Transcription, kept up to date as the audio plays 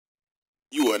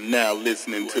You are now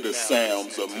listening to the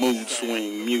sounds of Mood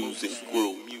Swing Music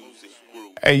Group.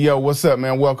 Hey, yo, what's up,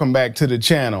 man? Welcome back to the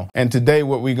channel. And today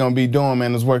what we're going to be doing,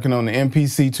 man, is working on the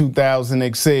MPC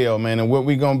 2000 XL, man. And what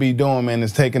we're going to be doing, man,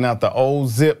 is taking out the old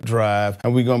zip drive,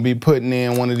 and we're going to be putting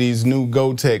in one of these new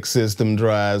Gotek system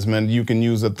drives, man. You can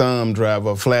use a thumb drive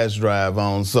or flash drive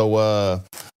on. So,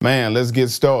 man, let's get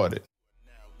started.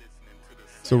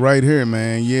 So right here,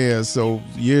 man, yeah, so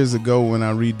years ago when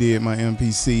I redid my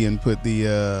MPC and put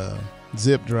the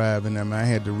zip drive in there, man, I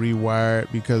had to rewire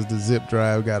it because the zip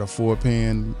drive got a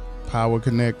 4-pin power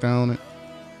connector on it.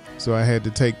 So I had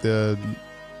to take the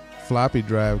floppy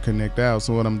drive connector out.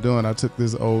 So what I'm doing, I took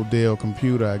this old Dell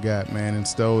computer I got, man, and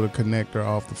stole the connector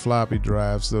off the floppy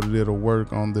drive so that it'll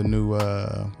work on the new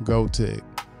Gotek.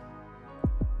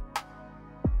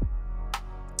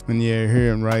 And yeah,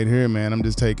 here and right here, man, I'm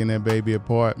just taking that baby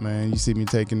apart, man. You see me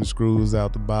taking the screws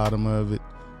out the bottom of it.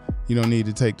 You don't need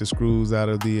to take the screws out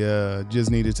of the,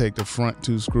 just need to take the front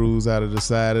 2 screws out of the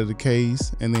side of the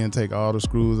case, and then take all the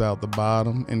screws out the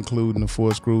bottom, including the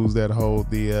 4 screws that hold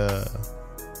the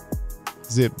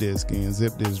zip disk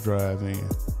drive in.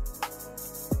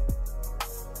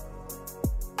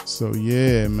 So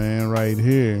yeah, man, right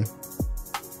here,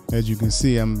 as you can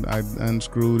see, I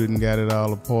unscrewed it and got it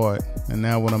all apart. And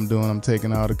now what I'm doing, I'm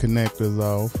taking all the connectors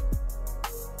off.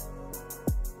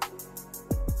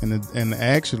 And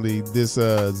actually, this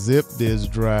zip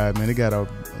disk drive, man, it got a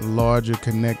larger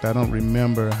connector. I don't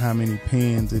remember how many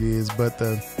pins it is, but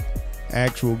the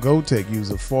actual Gotek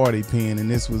used a 40 pin,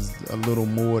 and this was a little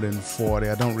more than 40.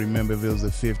 I don't remember if it was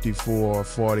a 54 or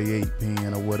 48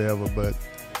 pin or whatever, but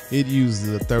it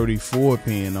uses a 34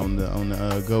 pin on the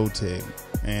Gotek.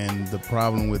 And the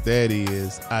problem with that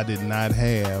is I did not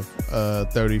have a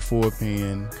 34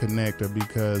 pin connector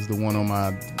because the one on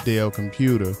my Dell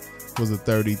computer was a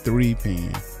 33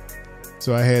 pin.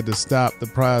 So I had to stop the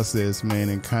process, man,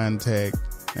 and contact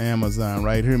Amazon.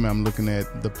 Right here, man, I'm looking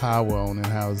at the power on it,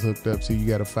 how it's hooked up. So you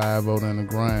got a 5-volt and a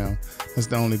ground. That's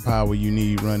the only power you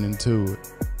need running to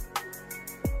it.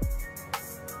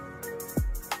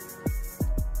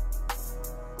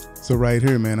 So right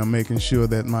here, man, I'm making sure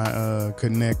that my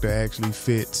connector actually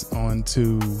fits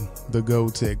onto the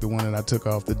Gotek, the one that I took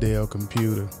off the Dell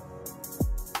computer.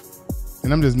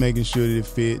 And I'm just making sure that it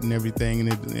fit and everything,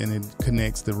 and it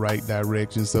connects the right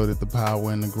direction so that the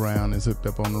power and the ground is hooked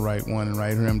up on the right one. And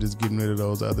right here, I'm just getting rid of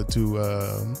those other 2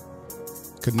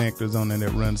 connectors on there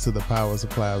that runs to the power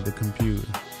supply of the computer.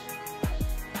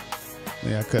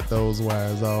 Yeah, I cut those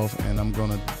wires off, and I'm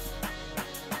gonna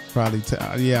probably,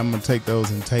 I'm gonna take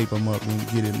those and tape them up and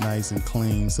get it nice and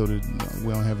clean so that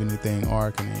we don't have anything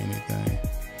arcing or anything.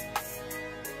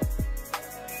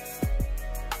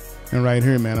 And right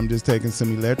here, man, I'm just taking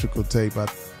some electrical tape.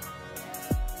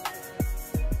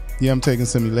 I'm taking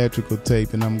some electrical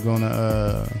tape, and I'm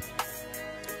gonna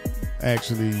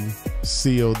actually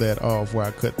seal that off where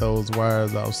I cut those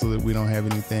wires off so that we don't have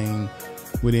anything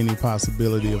with any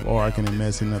possibility of arcing and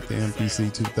messing up the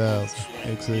MPC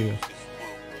 2000 XL.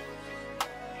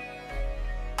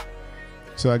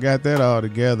 So I got that all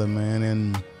together, man,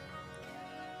 and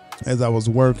as I was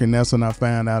working, that's when I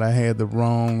found out I had the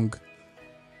wrong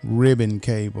ribbon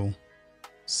cable.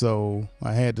 So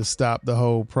I had to stop the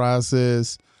whole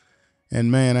process,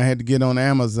 and man, I had to get on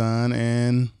Amazon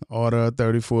and order a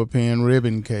 34-pin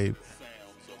ribbon cable.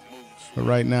 But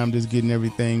right now I'm just getting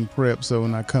everything prepped, so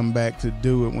when I come back to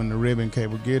do it, when the ribbon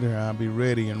cable get here, I'll be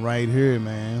ready. And right here,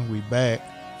 man, we back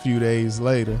a few days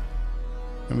later,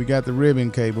 and we got the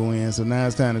ribbon cable in. So now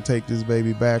it's time to take this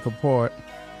baby back apart,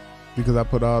 because I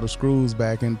put all the screws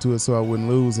back into it so I wouldn't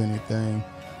lose anything.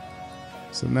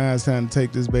 So now it's time to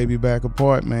take this baby back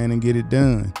apart, man, and get it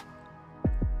done.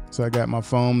 So I got my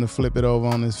foam to flip it over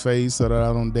on his face so that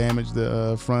I don't damage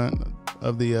the front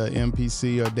of the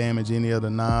MPC or damage any of the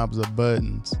knobs or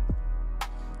buttons.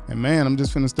 And man, I'm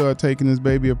just finna start taking this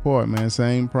baby apart, man.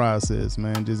 Same process,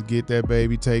 man. Just get that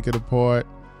baby, take it apart,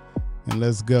 and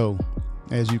let's go.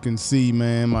 As you can see,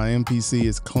 man, my MPC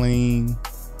is clean.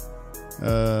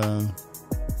 I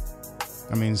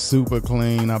mean, super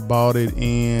clean. I bought it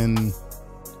in,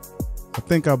 I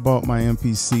think I bought my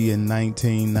MPC in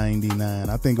 1999.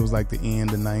 I think it was like the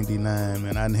end of 99,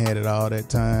 man. I hadn't had it all that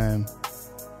time.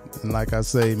 And like I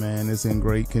say, man, it's in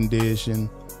great condition.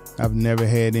 I've never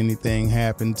had anything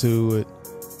happen to it.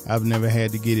 I've never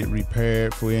had to get it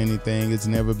repaired for anything. It's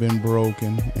never been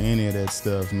broken, any of that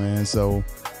stuff, man. So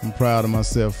I'm proud of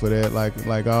myself for that.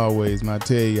 Like always, man, I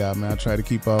tell y'all, man, I try to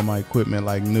keep all my equipment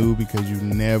like new, because you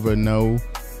never know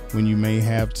when you may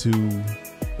have to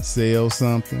sell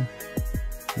something.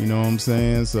 You know what I'm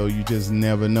saying? So you just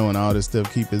never know, and all this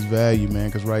stuff keep its value, man.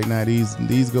 Because right now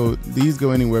these go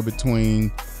anywhere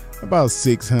between about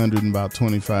 600 and about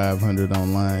 2,500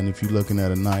 online if you're looking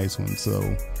at a nice one.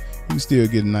 So you still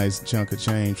get a nice chunk of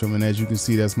change from it. And as you can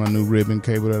see, that's my new ribbon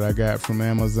cable that I got from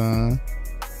Amazon.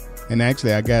 And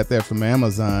actually, I got that from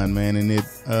Amazon, man. And it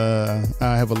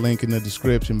I have a link in the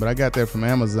description, but I got that from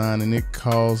Amazon, and it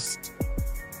cost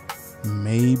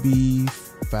maybe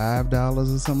 $5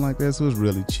 or something like that. So it was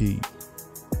really cheap.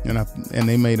 And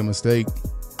they made a mistake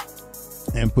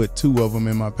and put 2 of them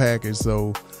in my package.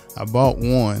 So I bought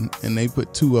one, and they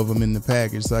put 2 of them in the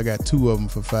package. So I got 2 of them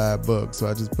for $5. So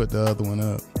I just put the other one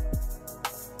up.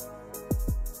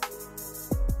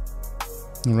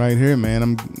 And right here,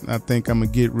 man, I think I'm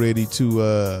gonna get ready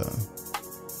to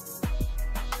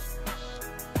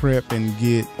prep and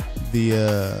get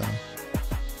the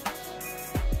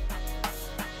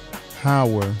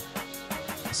power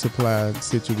supply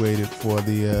situated for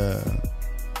the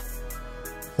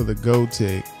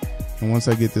GoTech. And once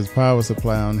I get this power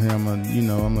supply on here, I'm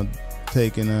gonna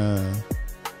take and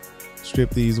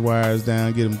strip these wires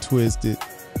down, get them twisted,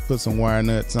 put some wire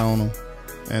nuts on them,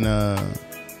 and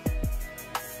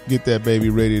get that baby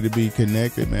ready to be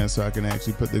connected, man, so I can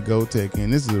actually put the GoTech in.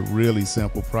 This is a really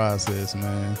simple process,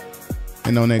 man.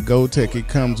 And on that GoTech, it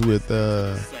comes with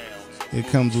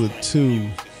 2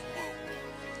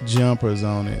 jumpers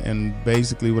on it. And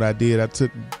basically what I did, I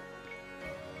took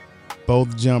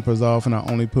both jumpers off, and I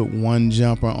only put 1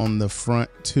 jumper on the front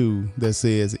 2 that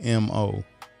says MO.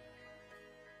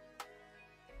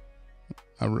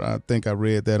 I think I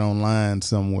read that online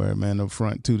somewhere, man, the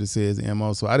front 2 that says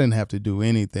MO. So I didn't have to do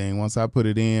anything. Once I put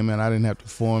it in, man, I didn't have to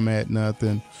format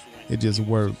nothing. It just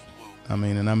worked. I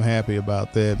mean, and I'm happy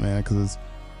about that, man, because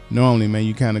normally, man,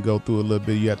 you kind of go through a little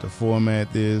bit. You have to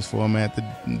format this, format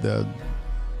the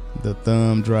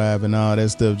thumb drive and all that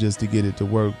stuff just to get it to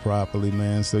work properly,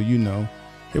 man. So,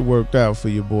 it worked out for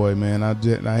your boy, man. I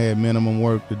had minimum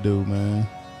work to do, man.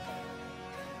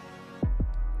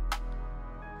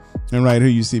 And right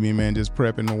here you see me, man, just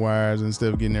prepping the wires and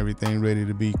stuff, getting everything ready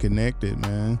to be connected,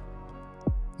 man.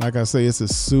 Like I say, it's a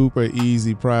super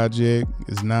easy project.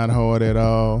 It's not hard at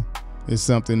all. It's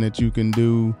something that you can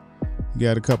do. You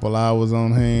got a couple hours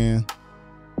on hand.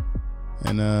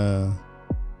 And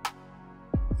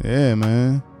yeah,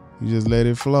 man, you just let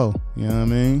it flow. You know what I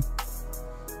mean?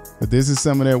 But this is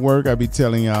some of that work I be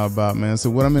telling y'all about, man. So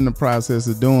what I'm in the process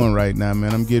of doing right now,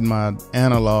 man, I'm getting my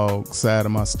analog side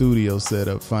of my studio set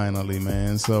up finally,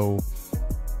 man. So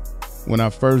when I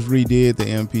first redid the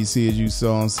MPC, as you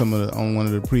saw on one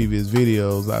of the previous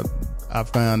videos, I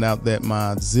found out that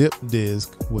my zip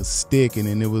disk was sticking,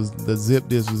 and the zip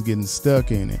disk was getting stuck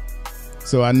in it.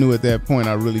 So I knew at that point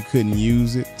I really couldn't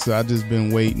use it. So I just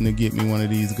been waiting to get me one of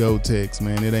these GoTechs,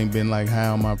 man. It ain't been like high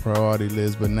on my priority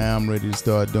list, but now I'm ready to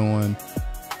start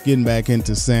getting back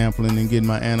into sampling and getting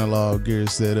my analog gear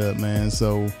set up, man.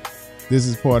 So this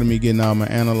is part of me getting all my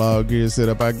analog gear set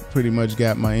up. I pretty much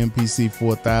got my MPC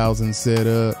 4000 set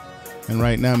up. And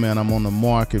right now, man, I'm on the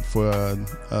market for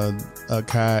a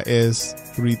Kai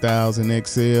S3000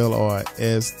 XL or a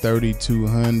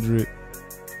S3200.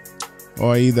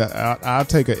 Or either I'll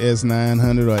take a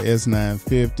S900 or a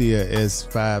S950 or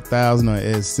S5000 or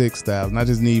S6000. I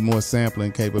just need more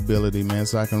sampling capability, man,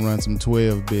 so I can run some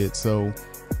 12-bit. So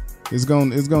it's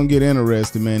gonna get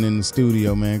interesting, man, in the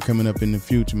studio, man, coming up in the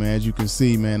future, man. As you can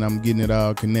see, man, I'm getting it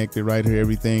all connected right here.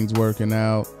 Everything's working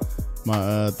out. My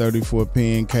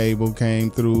 34-pin cable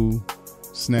came through,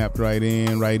 snapped right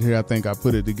in. Right here, I think I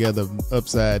put it together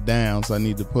upside down, so I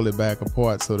need to pull it back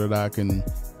apart so that I can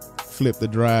flip the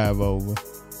drive over.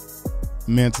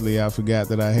 Mentally, I forgot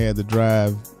that I had the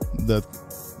drive, the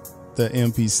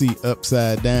MPC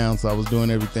upside down, so I was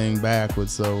doing everything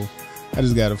backwards. So I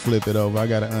just gotta flip it over. I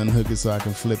gotta unhook it so I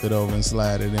can flip it over and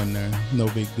slide it in there. No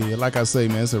big deal. Like I say,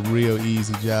 man, it's a real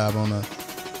easy job on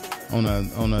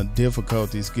a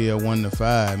difficulty scale 1 to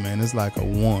 5, man. It's like a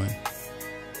 1.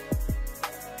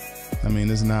 I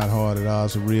mean, it's not hard at all.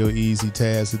 It's a real easy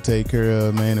task to take care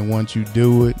of, man. And once you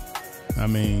do it, I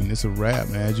mean, it's a wrap,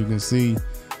 man. As you can see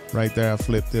right there, I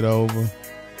flipped it over.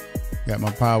 Got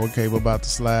my power cable about to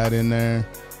slide in there.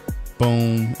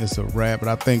 Boom, it's a wrap. But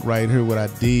I think right here what I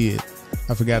did,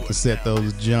 I forgot to set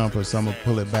those jumpers, so I'm gonna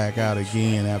pull it back out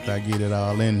again after I get it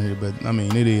all in here. But I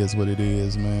mean, it is what it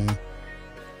is, man.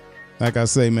 Like I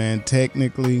say, man,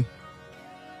 technically,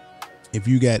 if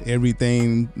you got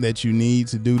everything that you need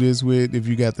to do this with, if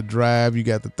you got the drive, you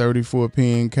got the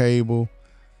 34-pin cable,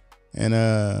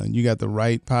 and you got the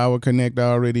right power connector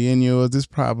already in yours, this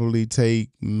probably take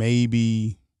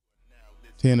maybe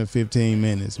 10 or 15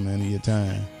 minutes, man, of your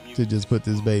time to just put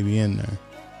this baby in there.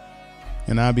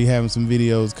 And I'll be having some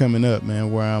videos coming up,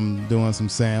 man, where I'm doing some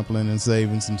sampling and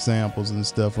saving some samples and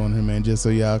stuff on here, man, just so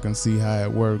y'all can see how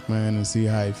it works, man, and see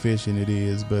how efficient it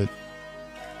is. But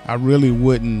I really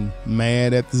wasn't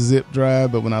mad at the zip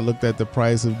drive, but when I looked at the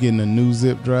price of getting a new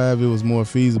zip drive, it was more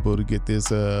feasible to get this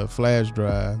flash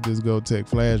drive, this GoTech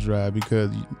flash drive,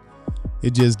 because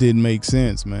it just didn't make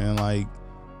sense, man. Like,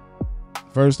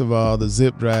 first of all, the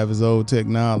zip drive is old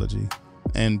technology,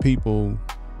 and people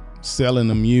selling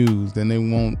them used, and they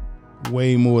want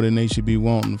way more than they should be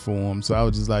wanting for them. So I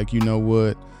was just like, you know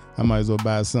what, I might as well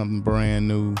buy something brand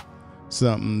new,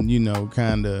 something, you know,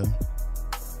 kind of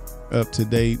up to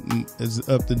date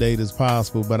as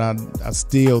possible. But I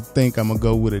still think I'm gonna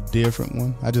go with a different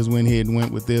one. I just went ahead and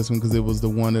went with this one because it was the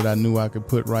one that I knew I could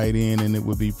put right in and it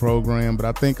would be programmed. But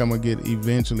I think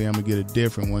eventually I'm gonna get a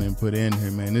different one and put in here,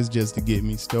 man. It's just to get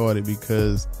me started,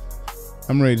 because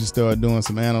I'm ready to start doing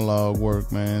some analog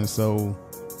work, man. So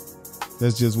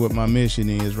that's just what my mission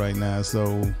is right now.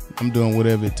 So I'm doing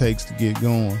whatever it takes to get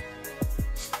going.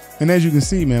 And as you can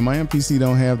see, man, my MPC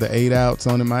don't have the 8 outs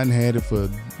on it. I hadn't had it for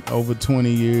over 20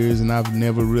 years, and I've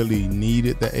never really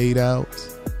needed the 8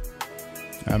 outs.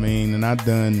 I mean, and I've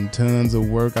done tons of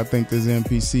work. I think this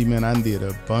MPC, man, I did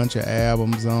a bunch of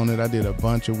albums on it. I did a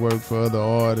bunch of work for other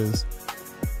artists.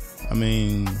 I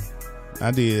mean,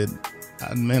 I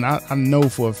know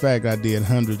for a fact I did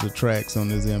hundreds of tracks on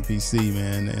this MPC,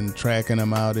 man, and tracking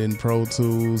them out in Pro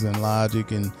Tools and Logic,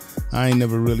 and I ain't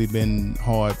never really been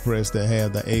hard pressed to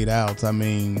have the 8 outs. I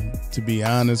mean, to be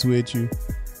honest with you,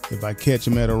 if I catch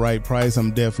them at a right price,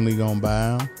 I'm definitely gonna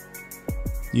buy them.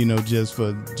 You know, just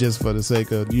for the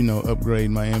sake of, you know,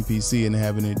 upgrading my MPC and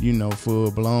having it, you know,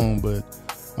 full blown. But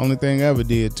only thing I ever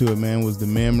did to it, man, was the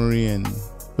memory and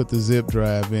put the zip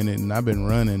drive in it, and I've been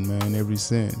running, man, ever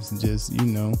since. Just, you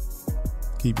know,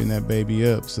 keeping that baby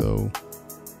up. So,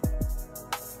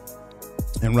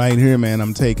 and right here, man,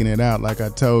 I'm taking it out. Like I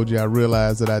told you, I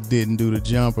realized that I didn't do the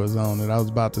jumpers on it. I was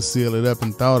about to seal it up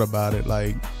and thought about it.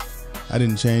 Like, I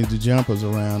didn't change the jumpers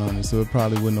around on it, so it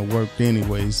probably wouldn't have worked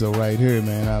anyway. So right here,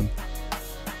 man, I'm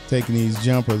taking these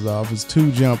jumpers off. It's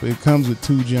it comes with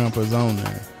 2 jumpers on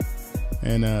there.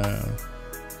 And I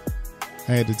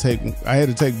had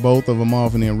to take both of them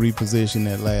off and then reposition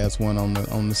that last one on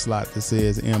the slot that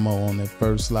says MO, on that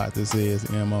first slot that says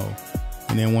MO.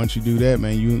 And then once you do that,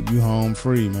 man, you home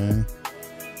free, man.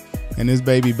 And this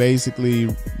baby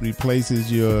basically replaces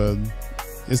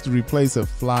it's to replace a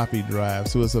floppy drive.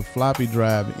 So it's a floppy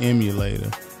drive emulator.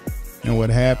 And what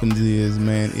happens is,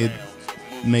 man, it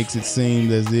makes it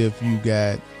seem as if you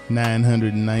got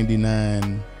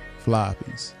 999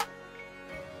 floppies,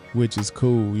 which is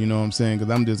cool, you know what I'm saying?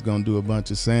 Because I'm just going to do a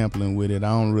bunch of sampling with it. I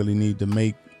don't really need to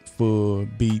make full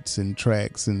beats and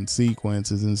tracks and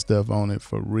sequences and stuff on it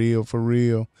for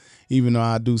real. Even though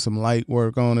I do some light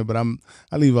work on it, but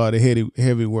I leave all the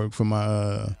heavy work for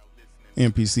my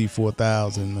MPC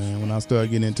 4000, man. When I start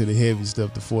getting into the heavy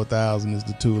stuff, the 4000 is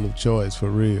the tool of choice for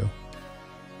real.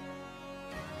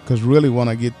 Because really I want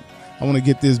to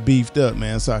get this beefed up,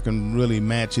 man, so I can really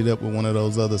match it up with one of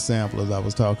those other samplers I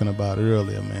was talking about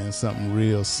earlier, man. Something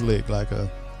real slick, like a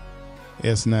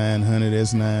S900,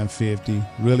 S950.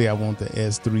 Really, I want the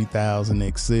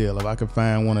S3000 XL. If I could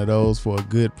find one of those for a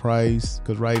good price,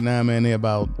 because right now, man, they're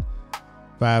about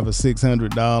 $500 or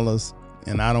 $600,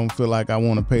 and I don't feel like I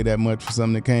want to pay that much for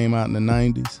something that came out in the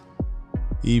 90s,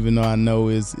 even though I know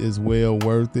it's well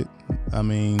worth it. I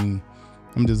mean,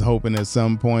 I'm just hoping at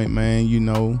some point, man, you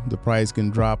know, the price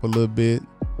can drop a little bit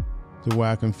to where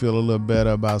I can feel a little better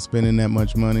about spending that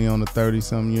much money on a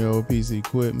 30-something-year-old piece of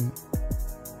equipment.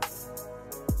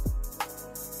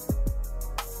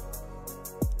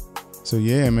 So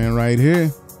yeah, man, right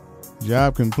here,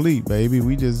 job complete, baby.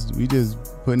 We just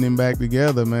putting him back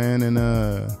together, man, and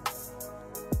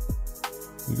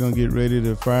we're gonna get ready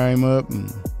to fire him up and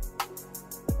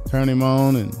turn him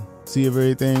on and see if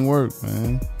everything works,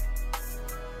 man.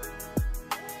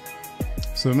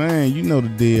 So, man, you know the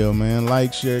deal, man.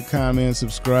 Like, share, comment,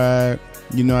 subscribe.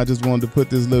 You know, I just wanted to put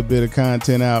this little bit of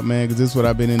content out, man, because this is what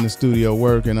I've been in the studio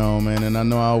working on, man. And I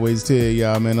know I always tell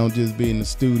y'all, man, don't just be in the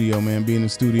studio, man. Be in the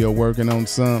studio working on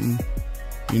something.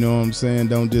 You know what I'm saying?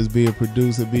 Don't just be a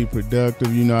producer, be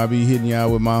productive. You know, I be hitting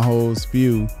y'all with my whole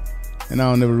spew. And I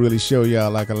don't never really show y'all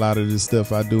like a lot of the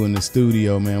stuff I do in the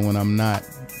studio, man, when I'm not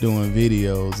doing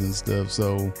videos and stuff.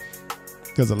 So,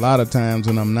 because a lot of times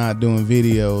when I'm not doing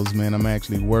videos, man, I'm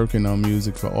actually working on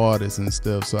music for artists and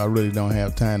stuff. So I really don't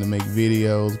have time to make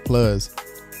videos. Plus,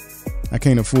 I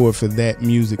can't afford for that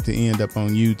music to end up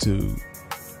on YouTube.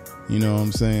 You know what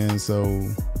I'm saying? So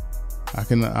I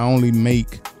only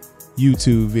make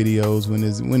YouTube videos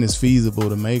when it's feasible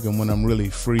to make them, when I'm really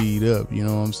freed up, you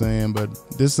know what I'm saying? But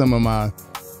this is some of my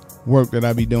work that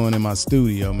I be doing in my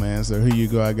studio, man. So here you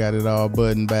go, I got it all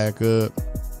buttoned back up.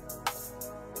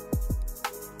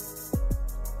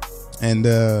 And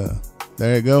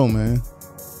there you go, man.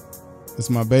 It's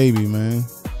my baby, man.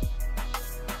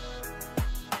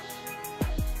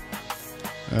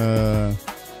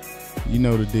 You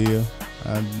know the deal.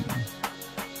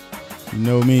 You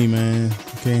know me, man.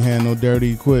 Can't have no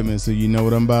dirty equipment, so you know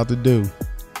what I'm about to do.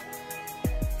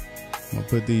 I'm gonna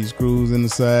put these screws in the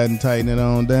side and tighten it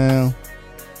on down.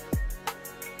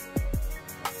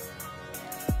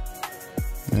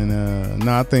 And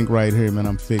no, I think right here, man,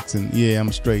 I'm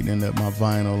straightening up my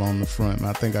vinyl on the front.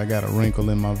 I think I got a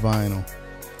wrinkle in my vinyl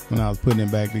when I was putting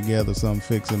it back together, so I'm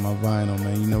fixing my vinyl,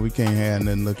 man. You know, we can't have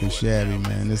nothing looking shabby,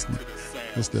 man. It's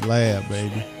the lab,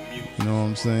 baby. You know what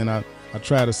I'm saying? I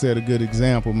try to set a good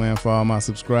example, man, for all my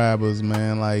subscribers,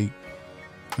 man. Like,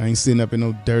 I ain't sitting up in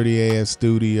no dirty ass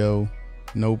studio.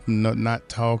 Nope, not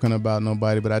talking about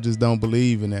nobody, but I just don't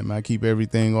believe in that, man. I keep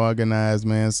everything organized,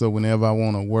 man, so whenever I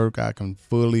want to work, I can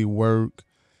fully work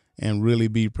and really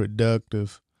be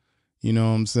productive. You know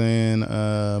what I'm saying?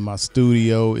 My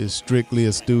studio is strictly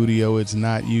a studio. It's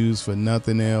not used for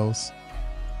nothing else.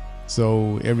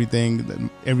 So everything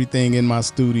in my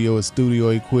studio is studio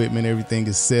equipment. Everything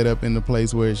is set up in the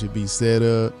place where it should be set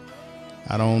up.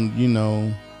 I don't, you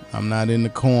know, I'm not in the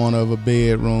corner of a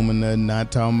bedroom and nothing.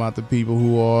 Not talking about the people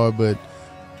who are, but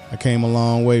I came a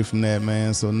long way from that,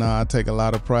 man. So now I take a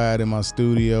lot of pride in my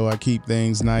studio. I keep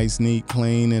things nice, neat,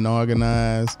 clean, and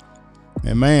organized.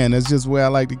 And man, that's just where I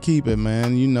like to keep it,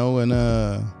 man. You know, and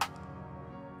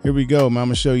here we go, man. I'm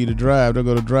gonna show you the drive. They'll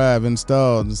go to drive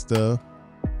installed and stuff.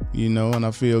 You know, and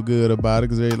I feel good about it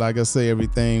because, like I say,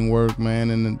 everything worked,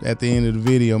 man. And at the end of the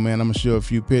video, man, I'm gonna show a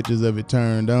few pictures of it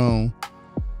turned on.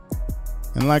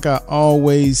 And like I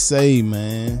always say,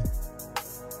 man,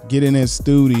 get in that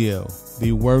studio,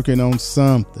 be working on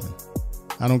something.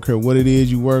 I don't care what it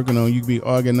is you're working on. You can be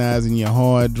organizing your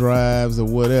hard drives or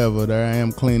whatever. There I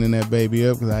am cleaning that baby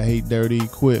up because I hate dirty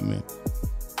equipment.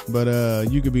 But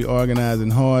you could be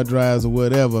organizing hard drives or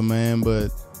whatever, man.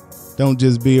 But don't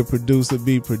just be a producer,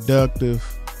 be productive.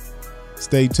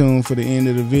 Stay tuned for the end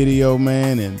of the video,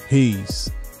 man, and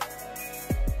peace.